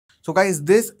So guys,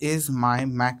 this is my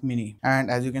Mac Mini, and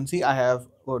as you can see, I have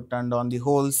turned on the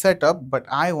whole setup, but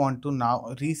I want to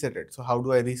now reset it. So how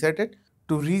do I reset it?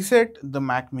 To reset the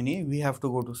Mac Mini, we have to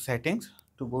go to settings.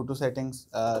 To go to settings,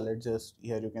 let's just,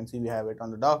 here you can see we have it on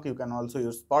the dock. You can also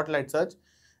use Spotlight search,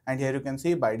 and here you can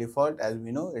see by default, as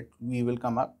we know it, we will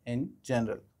come up in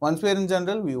general. Once we're in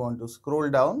general, we want to scroll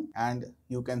down, and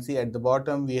you can see at the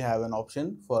bottom we have an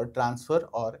option for transfer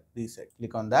or reset.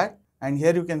 Click on that, and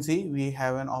here you can see we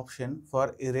have an option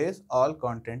for erase all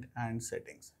content and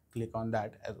settings. Click on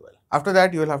that as well. After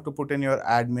that, you will have to put in your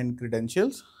admin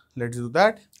credentials. Let's do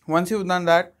that. Once you've done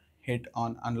that, hit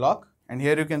on unlock, and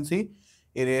here you can see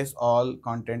erase all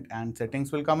content and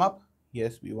settings will come up.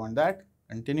 Yes, we want that.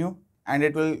 Continue, and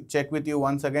it will check with you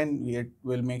once again. It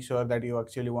will make sure that you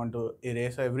actually want to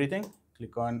erase everything.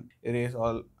 Click on erase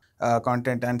all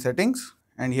content and settings,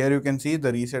 and here you can see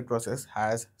the reset process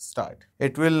has started.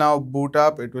 It will now boot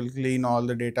up. It will clean all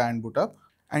the data and boot up.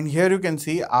 And here you can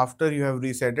see after you have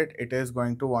reset it, it is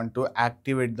going to want to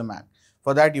activate the Mac.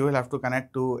 For that, you will have to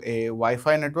connect to a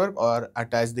Wi-Fi network or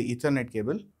attach the Ethernet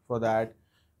cable. For that,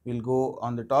 we'll go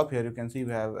on the top. Here you can see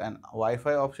we have an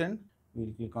Wi-Fi option.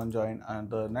 We'll click on join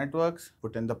other networks,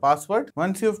 put in the password.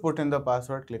 Once you've put in the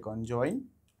password, click on join,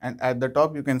 and at the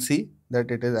top you can see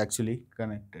that it is actually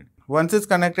connected. Once it's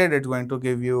connected, it's going to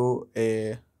give you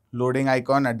a loading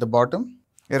icon at the bottom.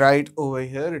 Right over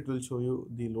here, it will show you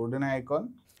the loading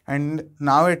icon, and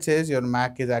now it says your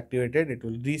Mac is activated. It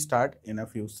will restart in a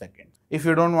few seconds. If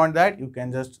you don't want that, you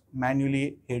can just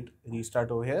manually hit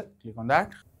restart over here. Click on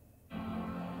that,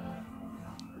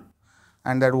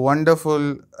 and that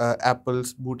wonderful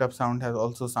Apple's boot up sound has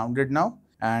also sounded now,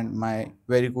 and my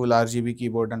very cool RGB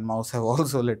keyboard and mouse have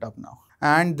also lit up now.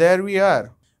 And there we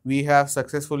are. We have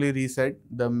successfully reset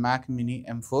the Mac Mini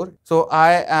M4. So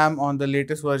I am on the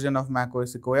latest version of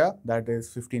macOS Sequoia, that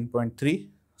is 15.3.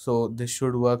 So this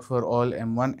should work for all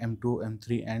M1, M2,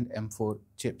 M3 and M4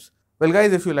 chips. Well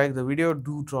guys, if you like the video,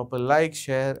 do drop a like,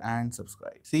 share and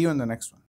subscribe. See you in the next one.